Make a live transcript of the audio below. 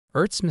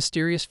Earth's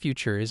mysterious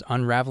future is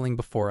unraveling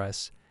before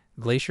us.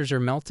 Glaciers are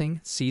melting,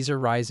 seas are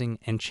rising,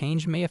 and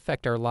change may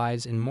affect our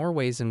lives in more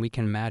ways than we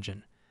can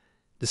imagine.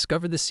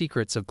 Discover the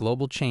secrets of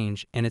global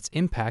change and its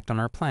impact on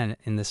our planet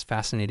in this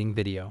fascinating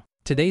video.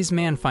 Today's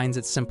man finds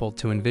it simple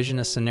to envision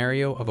a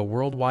scenario of a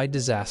worldwide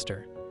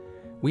disaster.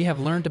 We have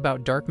learned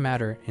about dark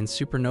matter and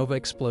supernova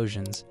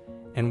explosions,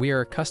 and we are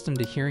accustomed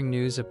to hearing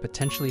news of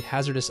potentially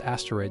hazardous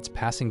asteroids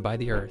passing by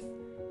the Earth.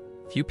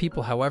 Few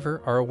people,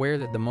 however, are aware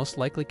that the most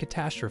likely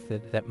catastrophe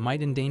that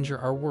might endanger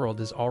our world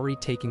is already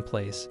taking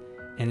place,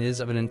 and is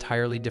of an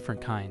entirely different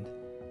kind.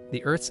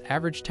 The Earth's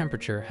average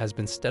temperature has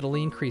been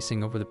steadily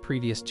increasing over the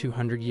previous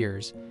 200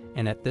 years,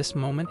 and at this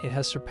moment it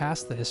has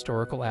surpassed the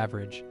historical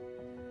average.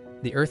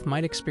 The Earth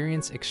might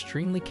experience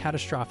extremely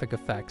catastrophic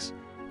effects,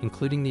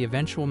 including the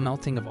eventual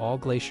melting of all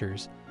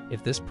glaciers,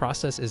 if this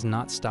process is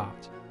not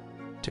stopped.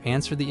 To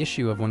answer the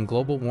issue of when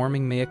global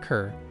warming may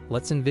occur,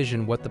 let's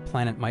envision what the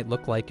planet might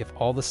look like if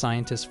all the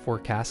scientists'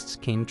 forecasts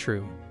came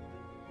true.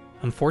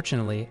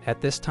 Unfortunately,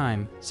 at this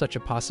time, such a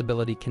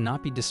possibility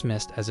cannot be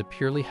dismissed as a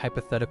purely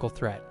hypothetical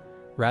threat.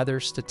 Rather,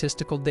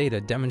 statistical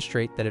data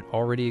demonstrate that it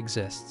already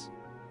exists.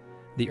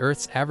 The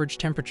Earth's average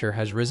temperature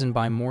has risen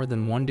by more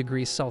than 1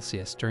 degree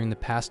Celsius during the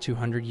past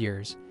 200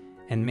 years,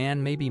 and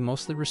man may be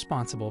mostly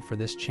responsible for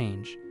this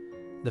change.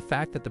 The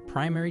fact that the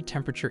primary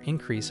temperature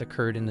increase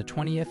occurred in the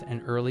 20th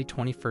and early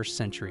 21st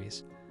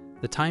centuries,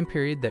 the time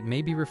period that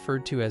may be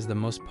referred to as the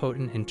most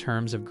potent in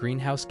terms of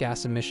greenhouse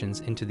gas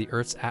emissions into the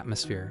Earth's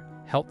atmosphere,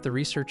 helped the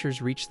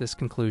researchers reach this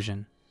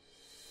conclusion.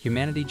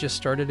 Humanity just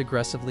started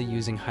aggressively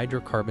using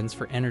hydrocarbons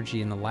for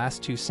energy in the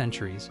last 2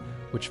 centuries,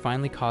 which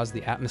finally caused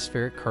the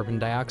atmospheric carbon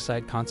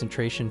dioxide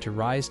concentration to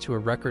rise to a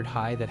record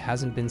high that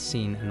hasn't been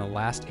seen in the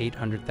last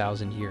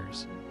 800,000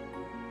 years.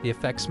 The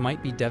effects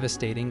might be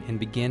devastating and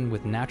begin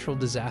with natural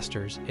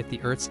disasters if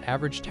the Earth's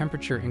average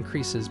temperature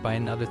increases by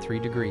another 3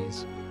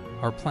 degrees.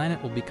 Our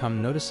planet will become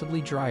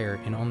noticeably drier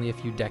in only a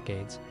few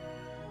decades,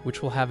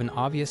 which will have an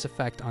obvious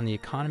effect on the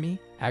economy,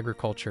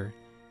 agriculture,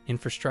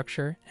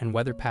 infrastructure, and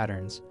weather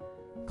patterns.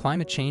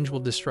 Climate change will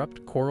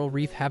disrupt coral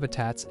reef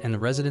habitats and the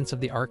residents of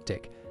the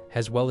Arctic,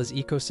 as well as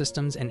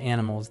ecosystems and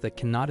animals that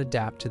cannot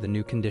adapt to the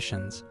new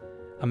conditions.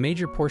 A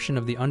major portion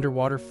of the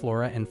underwater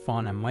flora and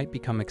fauna might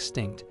become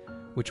extinct,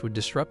 which would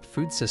disrupt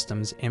food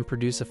systems and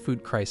produce a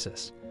food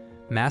crisis.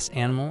 Mass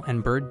animal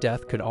and bird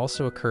death could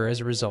also occur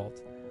as a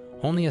result.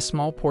 Only a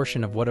small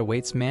portion of what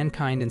awaits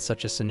mankind in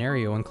such a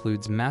scenario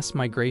includes mass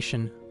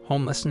migration,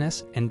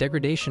 homelessness, and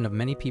degradation of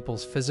many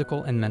people's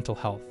physical and mental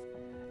health.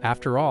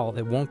 After all,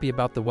 it won't be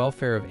about the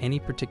welfare of any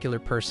particular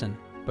person,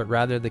 but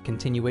rather the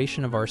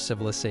continuation of our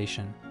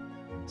civilization.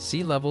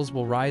 Sea levels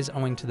will rise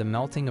owing to the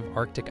melting of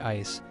Arctic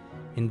ice,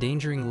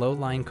 endangering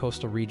low-lying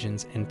coastal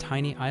regions and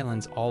tiny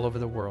islands all over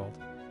the world.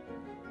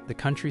 The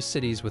country's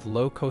cities with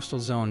low coastal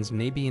zones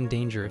may be in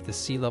danger if the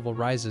sea level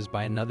rises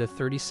by another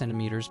 30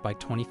 centimeters by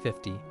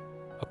 2050,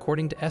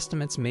 according to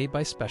estimates made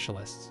by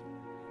specialists,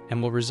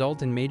 and will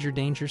result in major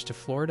dangers to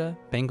Florida,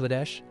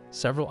 Bangladesh,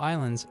 several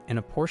islands, and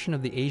a portion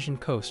of the Asian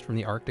coast from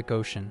the Arctic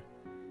Ocean.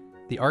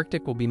 The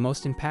Arctic will be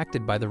most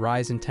impacted by the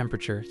rise in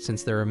temperature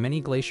since there are many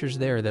glaciers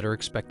there that are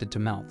expected to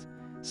melt.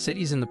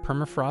 Cities in the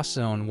permafrost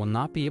zone will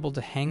not be able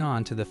to hang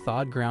on to the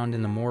thawed ground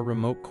in the more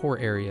remote core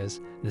areas,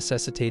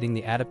 necessitating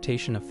the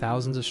adaptation of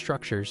thousands of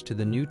structures to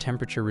the new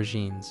temperature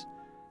regimes.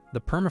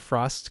 The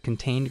permafrost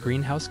contained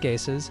greenhouse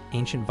gases,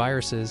 ancient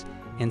viruses,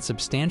 and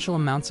substantial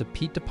amounts of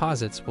peat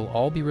deposits will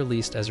all be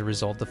released as a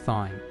result of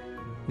thawing.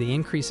 The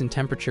increase in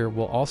temperature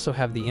will also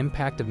have the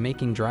impact of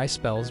making dry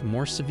spells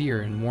more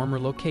severe in warmer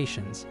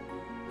locations,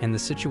 and the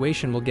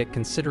situation will get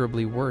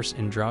considerably worse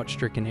in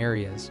drought-stricken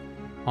areas.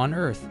 On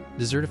Earth,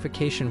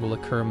 desertification will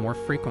occur more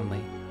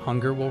frequently,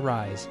 hunger will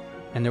rise,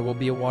 and there will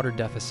be a water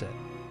deficit.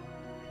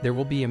 There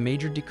will be a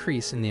major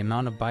decrease in the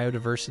amount of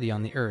biodiversity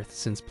on the Earth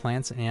since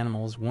plants and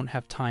animals won't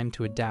have time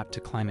to adapt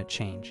to climate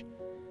change.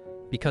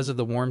 Because of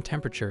the warm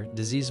temperature,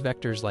 disease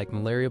vectors like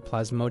malaria,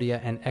 plasmodia,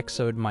 and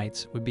exoid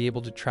mites would be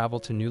able to travel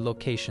to new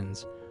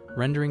locations,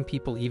 rendering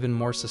people even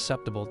more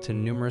susceptible to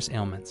numerous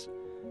ailments.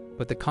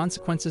 But the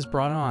consequences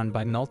brought on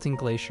by melting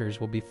glaciers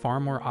will be far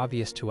more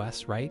obvious to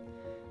us, right?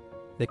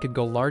 They could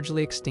go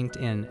largely extinct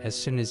in as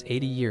soon as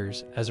 80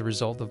 years as a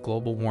result of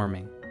global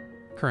warming.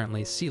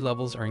 Currently, sea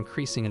levels are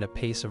increasing at a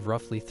pace of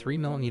roughly 3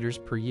 millimeters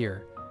per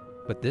year,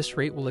 but this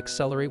rate will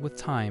accelerate with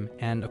time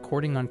and,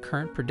 according on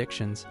current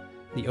predictions,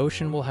 the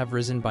ocean will have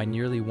risen by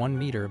nearly 1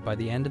 meter by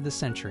the end of the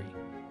century.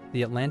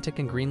 The Atlantic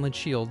and Greenland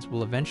shields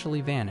will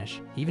eventually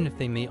vanish, even if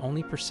they may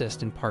only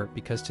persist in part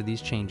because of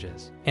these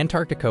changes.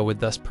 Antarctica would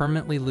thus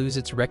permanently lose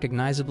its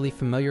recognizably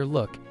familiar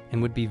look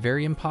and would be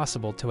very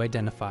impossible to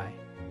identify.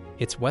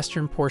 Its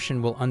western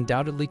portion will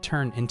undoubtedly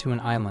turn into an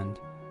island,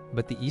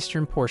 but the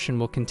eastern portion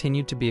will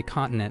continue to be a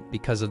continent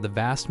because of the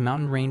vast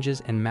mountain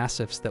ranges and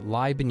massifs that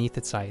lie beneath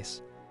its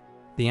ice.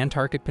 The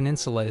Antarctic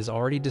Peninsula is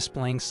already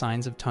displaying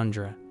signs of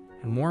tundra,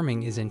 and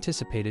warming is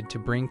anticipated to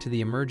bring to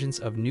the emergence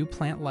of new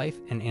plant life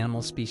and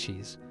animal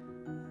species.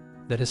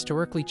 The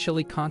historically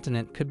chilly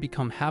continent could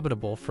become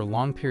habitable for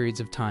long periods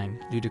of time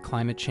due to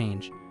climate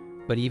change,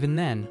 But even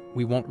then,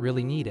 we won't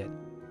really need it.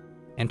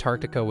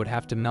 Antarctica would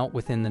have to melt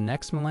within the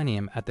next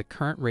millennium at the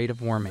current rate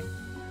of warming.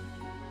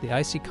 The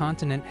icy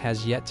continent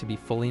has yet to be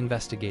fully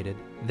investigated,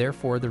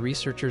 therefore the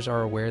researchers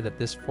are aware that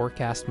this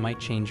forecast might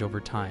change over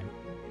time.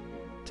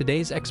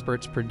 Today's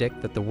experts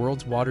predict that the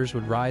world's waters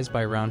would rise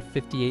by around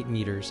 58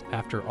 meters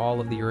after all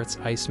of the Earth's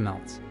ice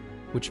melts,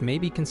 which may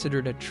be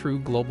considered a true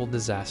global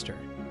disaster.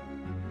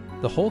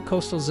 The whole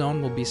coastal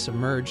zone will be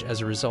submerged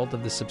as a result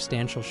of the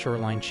substantial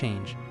shoreline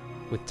change,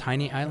 with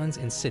tiny islands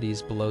and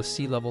cities below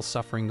sea level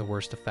suffering the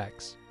worst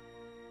effects.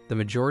 The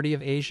majority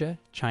of Asia,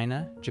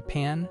 China,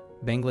 Japan,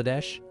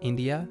 Bangladesh,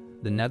 India,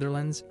 the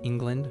Netherlands,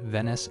 England,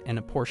 Venice, and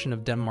a portion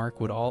of Denmark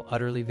would all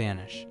utterly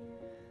vanish.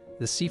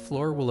 The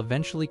seafloor will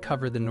eventually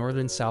cover the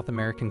northern South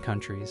American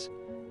countries.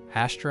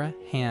 Astra,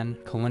 Han,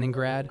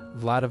 Kaliningrad,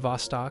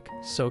 Vladivostok,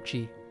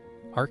 Sochi,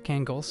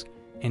 Arkhangelsk,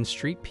 and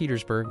St.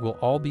 Petersburg will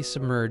all be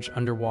submerged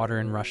underwater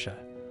in Russia.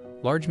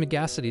 Large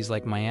megacities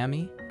like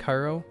Miami,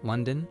 Cairo,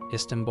 London,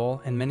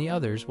 Istanbul, and many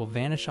others will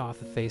vanish off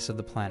the face of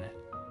the planet.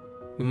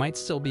 We might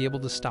still be able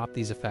to stop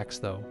these effects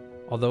though.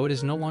 Although it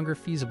is no longer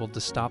feasible to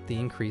stop the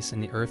increase in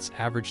the Earth's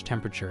average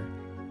temperature,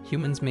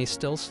 humans may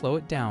still slow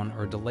it down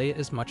or delay it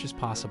as much as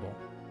possible.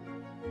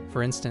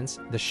 For instance,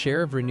 the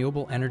share of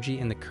renewable energy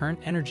in the current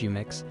energy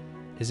mix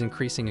is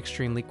increasing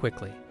extremely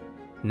quickly.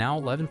 Now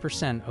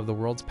 11% of the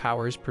world's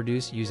power is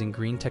produced using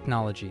green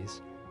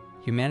technologies.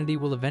 Humanity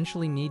will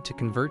eventually need to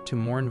convert to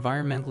more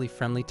environmentally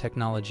friendly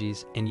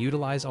technologies and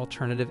utilize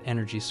alternative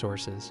energy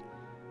sources.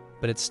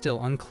 But it's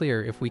still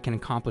unclear if we can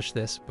accomplish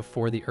this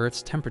before the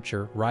Earth's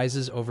temperature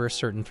rises over a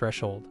certain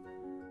threshold.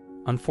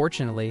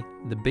 Unfortunately,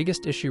 the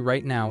biggest issue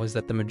right now is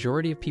that the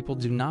majority of people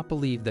do not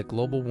believe that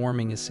global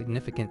warming is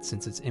significant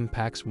since its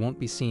impacts won't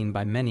be seen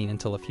by many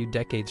until a few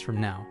decades from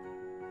now.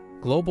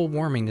 Global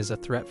warming is a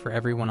threat for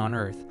everyone on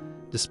Earth,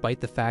 despite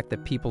the fact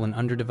that people in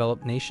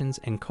underdeveloped nations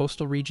and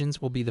coastal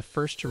regions will be the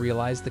first to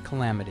realize the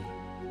calamity.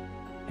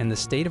 And the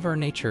state of our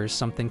nature is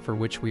something for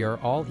which we are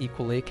all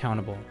equally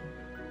accountable.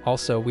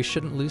 Also, we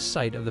shouldn't lose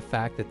sight of the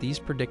fact that these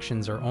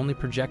predictions are only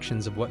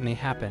projections of what may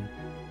happen.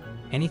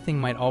 Anything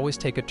might always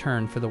take a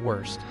turn for the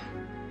worst.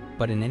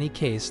 But in any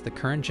case, the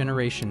current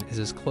generation is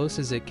as close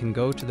as it can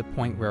go to the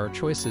point where our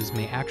choices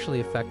may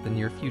actually affect the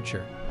near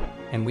future,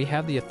 and we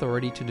have the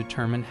authority to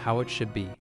determine how it should be.